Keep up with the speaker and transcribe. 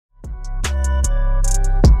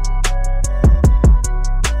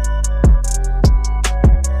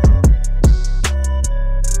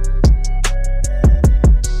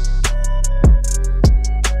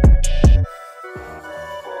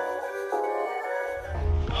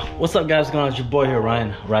What's up, guys? What's going on? It's your boy here,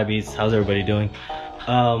 Ryan, RhyBeats. How's everybody doing?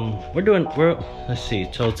 Let's see.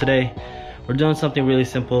 So today we're doing something really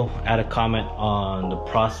simple. Add a comment on the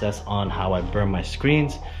process on how I burn my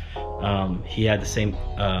screens. He had the same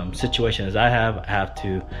situation as I have. I have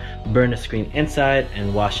to burn the screen inside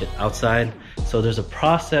and wash it outside. So there's a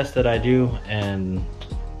process that I do, and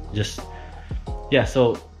just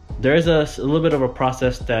so there is a little bit of a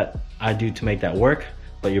process that I do to make that work,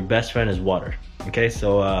 but your best friend is water. Okay,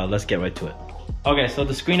 so let's get right to it. Okay, so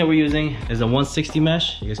the screen that we're using is a 160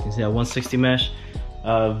 mesh. You guys can see that 160 mesh,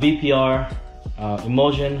 VPR,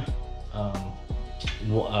 emulsion,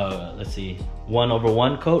 let's see,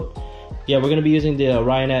 1/1 coat. Yeah, we're gonna be using the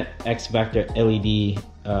Rane X Factor LED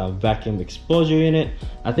vacuum exposure unit.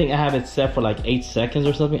 I think I have it set for like 8 seconds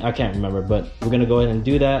or something. I can't remember, but we're gonna go ahead and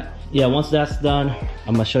do that. Yeah, once that's done,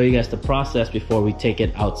 I'm gonna show you guys the process before we take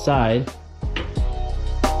it outside.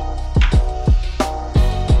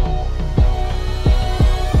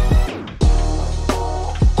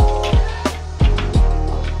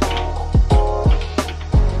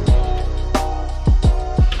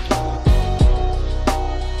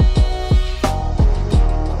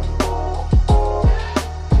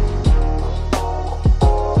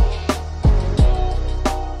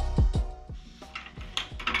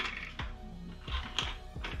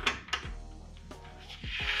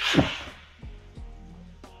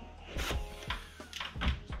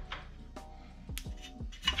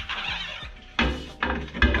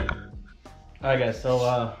 Alright guys,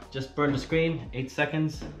 so just burn the screen, 8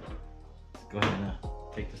 seconds. Let's go ahead and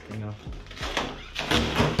take this thing off.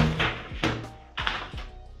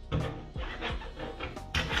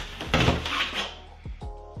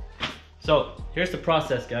 So here's the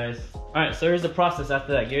process, guys. Alright, so here's the process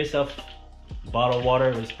after that. Get yourself a bottle of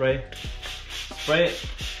water with spray. Spray it.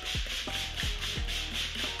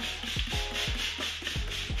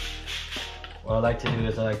 What I like to do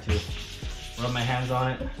is I like to rub my hands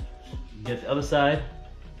on it. Get the other side,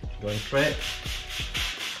 go and spray it.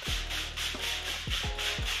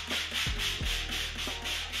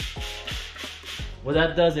 What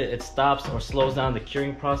that does, it stops or slows down the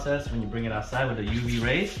curing process when you bring it outside with the UV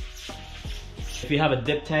rays. If you have a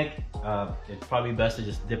dip tank, it's probably best to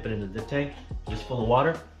just dip it in the dip tank, just full of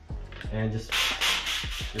water, and just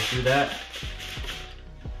do that.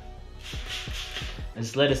 And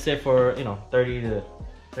just let it sit for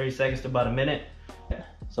 30 seconds to about a minute.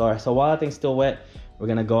 So while that thing's still wet, we're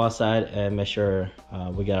gonna go outside and make sure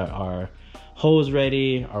we got our hose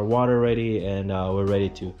ready, our water ready, and we're ready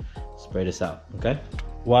to spray this out, okay?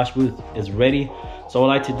 Wash booth is ready. So what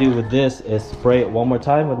I like to do with this is spray it one more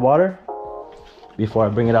time with water before I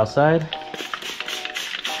bring it outside.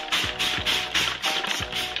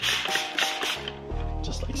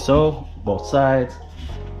 Just like so, both sides.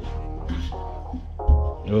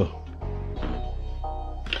 Ugh.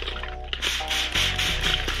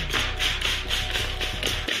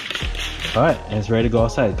 All right, and it's ready to go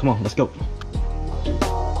outside. Come on, let's go.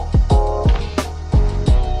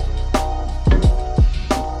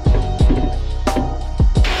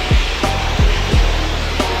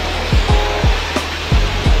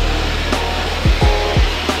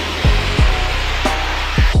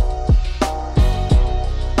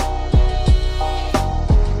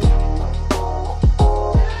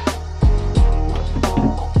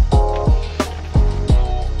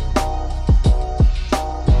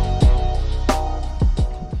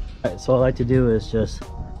 So what I like to do is just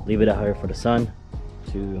leave it out here for the sun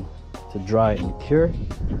to dry and cure.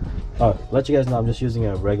 Let you guys know I'm just using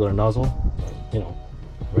a regular nozzle,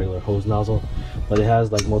 regular hose nozzle, but it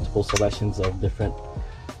has like multiple selections of different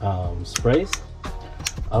sprays.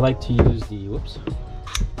 I like to use the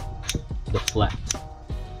flat,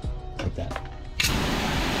 like that.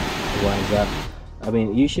 It winds up. I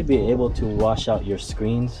mean, you should be able to wash out your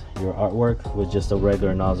screens, your artwork, with just a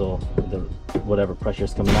regular nozzle, whatever pressure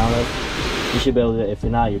is coming out of. You should be able to. If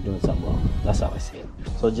you're not, you're doing something wrong. That's how I see it.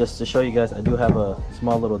 So just to show you guys, I do have a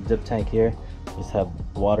small little dip tank here. Just have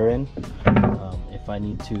water in. If I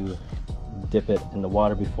need to dip it in the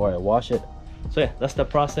water before I wash it. So yeah, that's the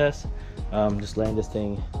process. Just letting this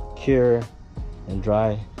thing cure and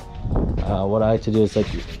dry. What I like to do is like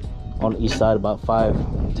on each side about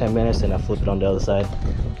 5-10 minutes, and I flip it on the other side,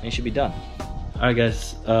 and it should be done. All right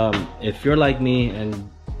guys, if you're like me and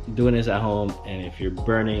doing this at home, and if you're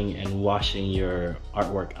burning and washing your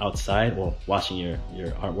artwork outside, well, washing your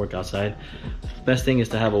artwork outside, the best thing is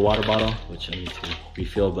to have a water bottle, which I need to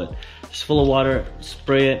refill, but just full of water,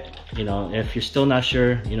 spray it. If you're still not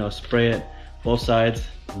sure, spray it both sides,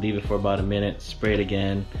 leave it for about a minute, spray it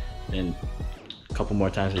again, then couple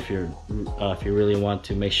more times if you really want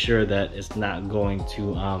to make sure that it's not going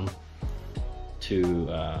to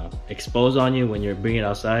expose on you when you're bringing it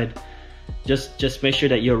outside. Just make sure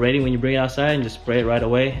that you're ready when you bring it outside, and just spray it right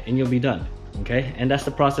away and you'll be done. Okay, and that's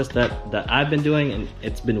the process that I've been doing, and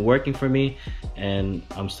it's been working for me, and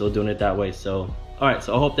I'm still doing it that way. So all right,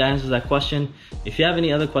 so I hope that answers that question. If you have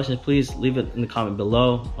any other questions, please leave it in the comment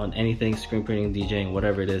below on anything screen printing, DJing,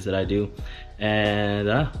 whatever it is that I do.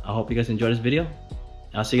 And I hope you guys enjoyed this video.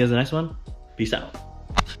 I'll see you guys in the next one. Peace out.